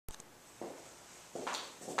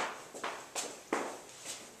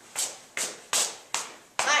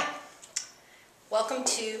Welcome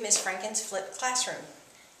to Ms. Franken's Flipped Classroom.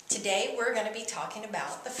 Today we're going to be talking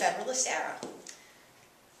about the Federalist Era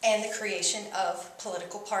and the creation of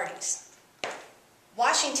political parties.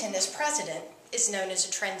 Washington as president is known as a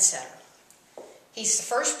trendsetter. He's the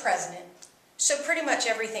first president, so pretty much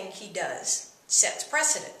everything he does sets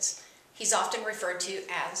precedents. He's often referred to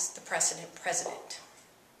as the precedent president.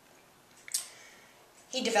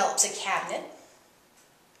 He develops a cabinet,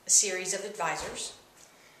 a series of advisors.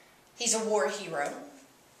 He's a war hero.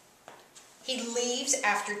 He leaves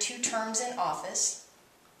after 2 terms in office,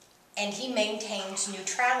 and he maintains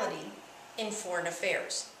neutrality in foreign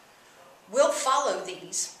affairs. We'll follow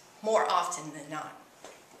these more often than not.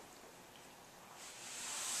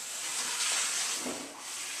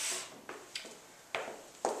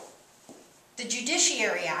 The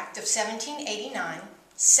Judiciary Act of 1789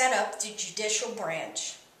 set up the judicial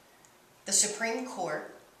branch, the Supreme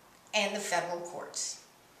Court, and the federal courts.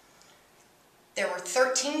 There were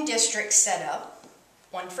 13 districts set up,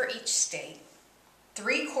 1 for each state,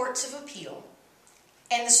 3 courts of appeal,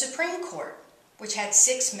 and the Supreme Court, which had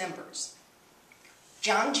 6 members.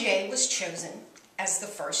 John Jay was chosen as the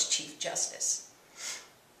first Chief Justice.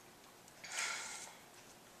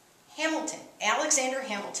 Alexander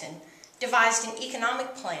Hamilton, devised an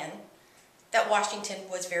economic plan that Washington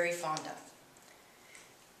was very fond of.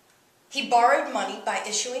 He borrowed money by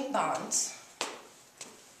issuing bonds.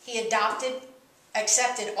 He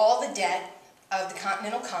accepted all the debt of the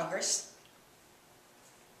Continental Congress,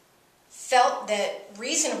 felt that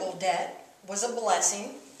reasonable debt was a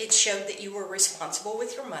blessing. It showed that you were responsible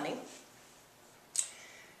with your money,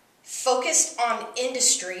 focused on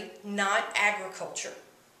industry, not agriculture,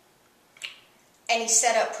 and he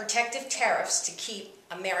set up protective tariffs to keep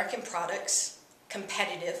American products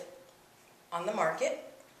competitive on the market,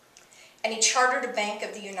 and he chartered a Bank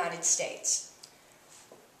of the United States.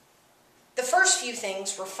 The first few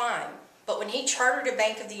things were fine, but when he chartered a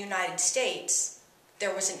Bank of the United States,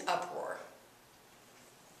 there was an uproar.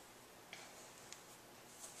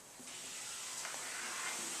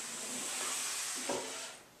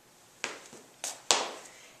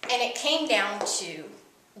 And it came down to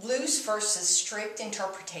loose versus strict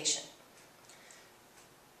interpretation.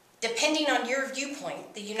 Depending on your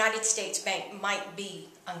viewpoint, the United States Bank might be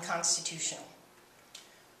unconstitutional.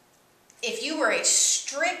 If you were a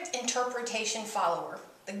strict interpretation follower,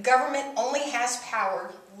 the government only has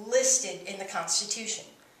power listed in the Constitution.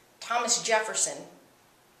 Thomas Jefferson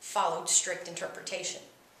followed strict interpretation.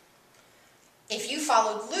 If you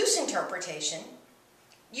followed loose interpretation,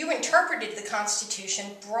 you interpreted the Constitution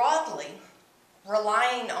broadly,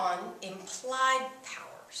 relying on implied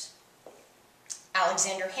powers.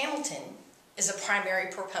 Alexander Hamilton is a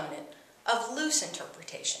primary proponent of loose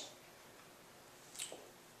interpretation.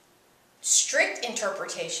 Strict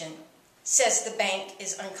interpretation says the bank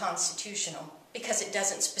is unconstitutional because it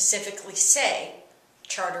doesn't specifically say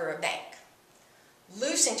charter a bank.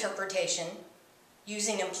 Loose interpretation,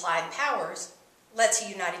 using implied powers, lets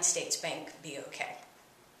a United States bank be okay.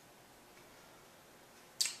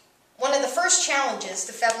 One of the first challenges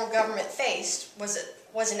the federal government faced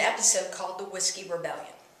was an episode called the Whiskey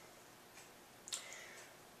Rebellion.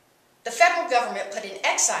 The federal government put an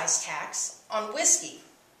excise tax on whiskey.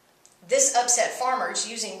 This upset farmers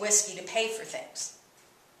using whiskey to pay for things.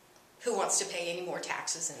 Who wants to pay any more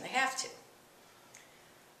taxes than they have to?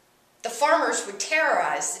 The farmers would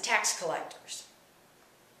terrorize the tax collectors.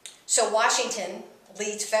 So Washington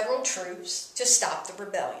leads federal troops to stop the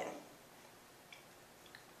rebellion.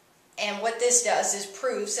 And what this does is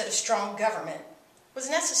proves that a strong government was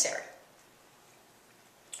necessary.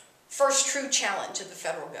 First true challenge of the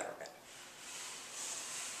federal government.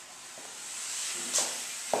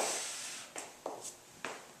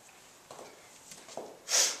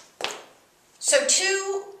 So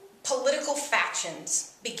 2 political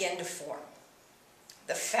factions begin to form,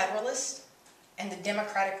 the Federalists and the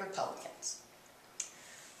Democratic Republicans.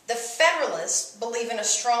 The Federalists believe in a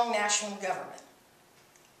strong national government.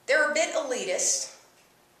 They're a bit elitist.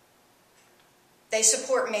 They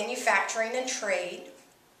support manufacturing and trade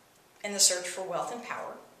in the search for wealth and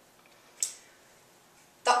power.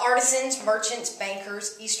 The artisans, merchants,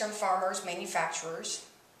 bankers, eastern farmers, manufacturers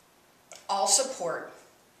all support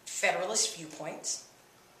Federalist viewpoints.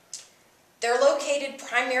 They're located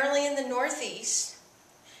primarily in the Northeast.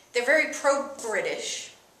 They're very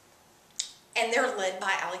pro-British, and they're led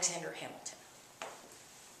by Alexander Hamilton.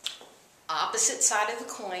 Opposite side of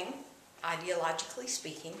the coin, ideologically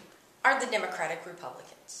speaking, are the Democratic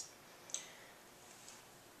Republicans.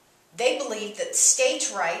 They believe that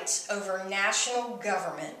states' rights over national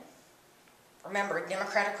government, remember,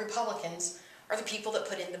 Democratic Republicans are the people that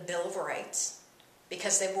put in the Bill of Rights,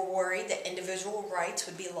 because they were worried that individual rights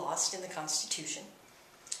would be lost in the Constitution.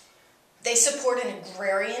 They support an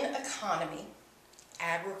agrarian economy,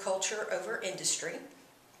 agriculture over industry.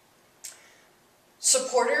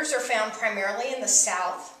 Supporters are found primarily in the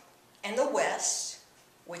South and the West,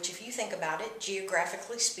 which, if you think about it,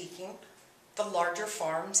 geographically speaking, the larger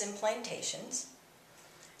farms and plantations.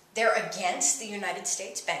 They're against the United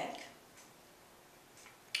States Bank.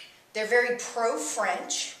 They're very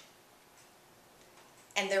pro-French,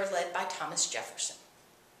 and they're led by Thomas Jefferson.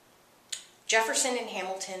 Jefferson and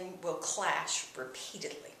Hamilton will clash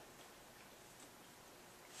repeatedly.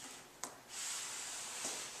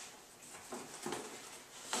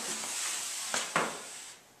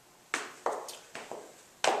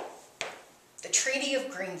 The Treaty of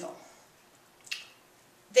Greenville.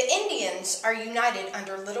 The Indians are united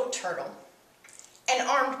under Little Turtle and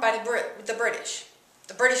armed by the British.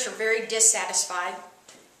 The British are very dissatisfied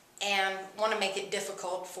and want to make it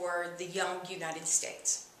difficult for the young United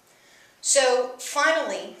States. So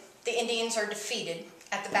finally, the Indians are defeated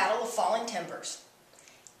at the Battle of Fallen Timbers,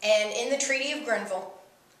 and in the Treaty of Greenville,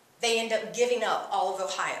 they end up giving up all of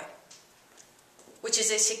Ohio, which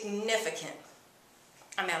is a significant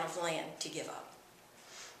amount of land to give up.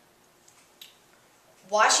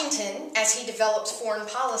 Washington, as he develops foreign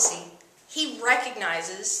policy, he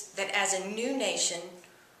recognizes that as a new nation,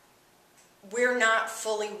 we're not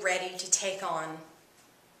fully ready to take on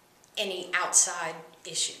any outside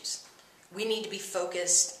issues. We need to be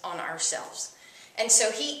focused on ourselves. And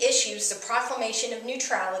so he issues the Proclamation of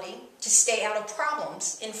Neutrality to stay out of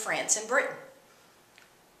problems in France and Britain.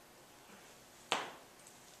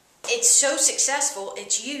 It's so successful,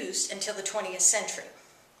 it's used until the 20th century.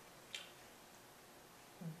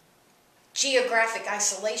 Geographic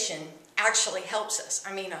isolation actually helps us.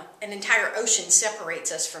 I mean, an entire ocean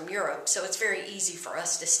separates us from Europe, so it's very easy for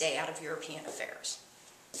us to stay out of European affairs.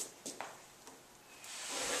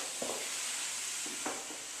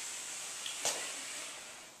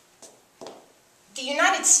 The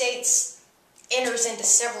United States enters into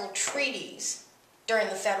several treaties during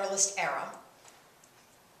the Federalist Era,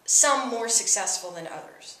 some more successful than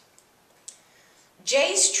others.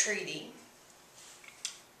 Jay's Treaty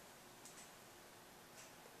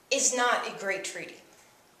is not a great treaty.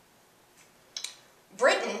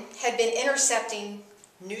 Britain had been intercepting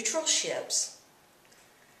neutral ships,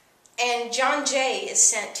 and John Jay is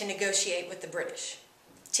sent to negotiate with the British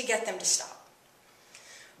to get them to stop.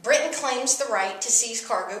 Britain claims the right to seize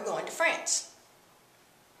cargo going to France.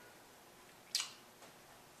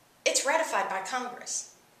 It's ratified by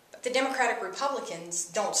Congress, but the Democratic Republicans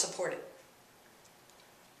don't support it.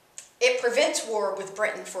 It prevents war with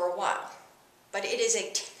Britain for a while, but it is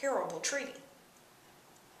a terrible treaty.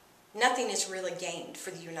 Nothing is really gained for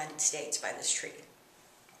the United States by this treaty.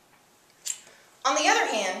 On the other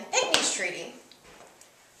hand, Pinckney's treaty,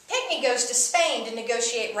 Pinckney goes to Spain to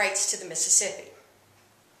negotiate rights to the Mississippi.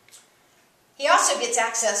 He also gets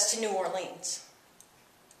access to New Orleans.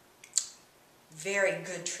 Very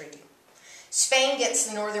good treaty. Spain gets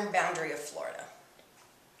the northern boundary of Florida.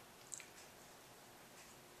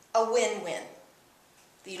 A win-win.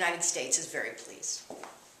 The United States is very pleased.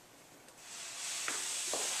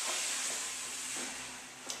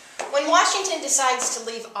 When Washington decides to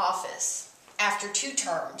leave office after 2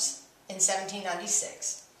 terms in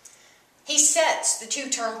 1796, he sets the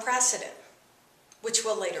 2-term precedent, which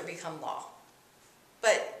will later become law.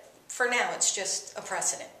 But for now, it's just a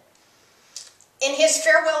precedent. In his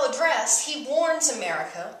farewell address, he warns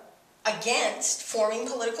America against forming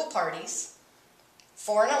political parties,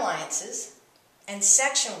 foreign alliances, and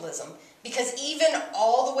sectionalism, because even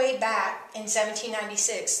all the way back in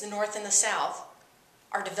 1796, the North and the South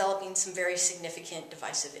are developing some very significant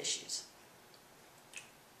divisive issues.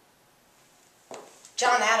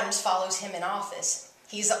 John Adams follows him in office.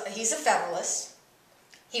 He's a Federalist.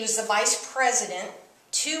 He was the vice president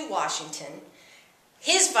to Washington.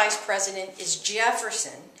 His vice president is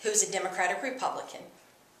Jefferson, who's a Democratic Republican,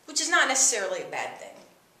 which is not necessarily a bad thing.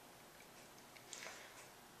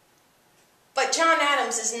 But John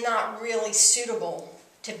Adams is not really suitable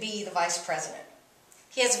to be the vice president.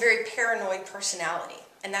 He has a very paranoid personality,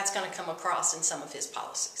 and that's going to come across in some of his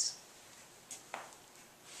policies.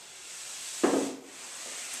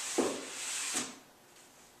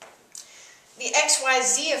 The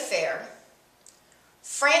XYZ affair,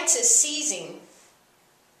 France is seizing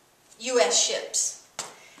U.S. ships.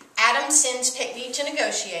 Adams sends Pinckney to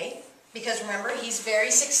negotiate, because remember, he's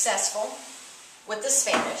very successful with the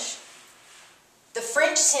Spanish. The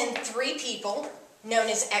French send 3 people, known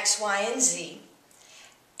as X, Y, and Z,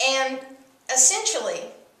 and essentially,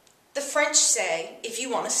 the French say, if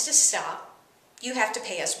you want us to stop, you have to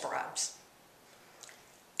pay us bribes.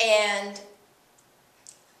 And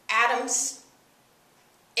Adams,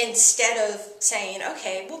 instead of saying,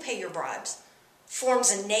 okay, we'll pay your bribes,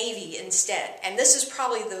 forms a navy instead. And this is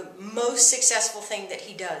probably the most successful thing that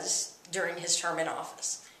he does during his term in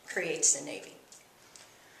office, creates the navy.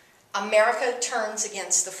 America turns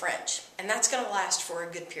against the French, and that's going to last for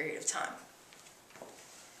a good period of time.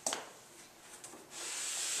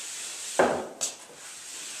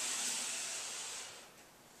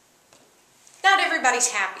 Not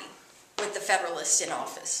everybody's happy with the Federalists in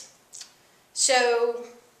office. So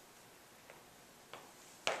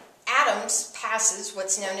Adams passes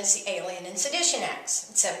what's known as the Alien and Sedition Acts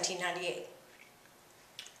in 1798.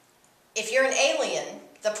 If you're an alien,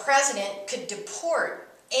 the president could deport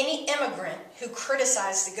any immigrant who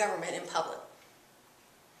criticized the government in public.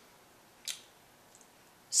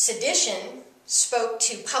 Sedition spoke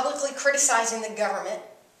to publicly criticizing the government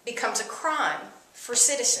becomes a crime for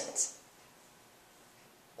citizens.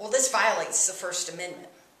 Well, this violates the First Amendment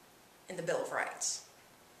in the Bill of Rights.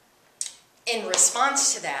 In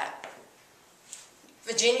response to that,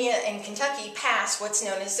 Virginia and Kentucky passed what's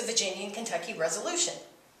known as the Virginia and Kentucky Resolution.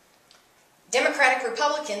 Democratic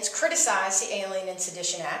Republicans criticize the Alien and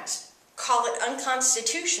Sedition Acts, call it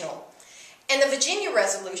unconstitutional, and the Virginia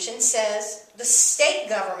Resolution says the state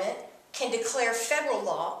government can declare federal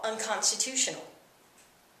law unconstitutional.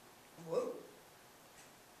 Whoa,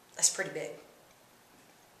 that's pretty big.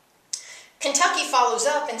 Kentucky follows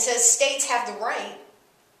up and says states have the right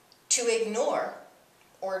to ignore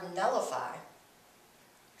or nullify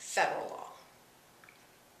federal law.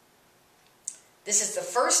 This is the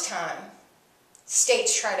first time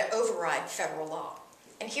states try to override federal law.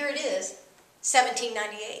 And here it is,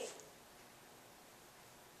 1798.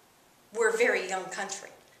 We're a very young country,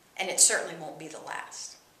 and it certainly won't be the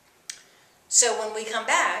last. So when we come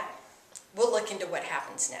back, we'll look into what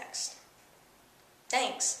happens next.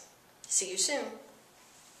 Thanks. See you soon.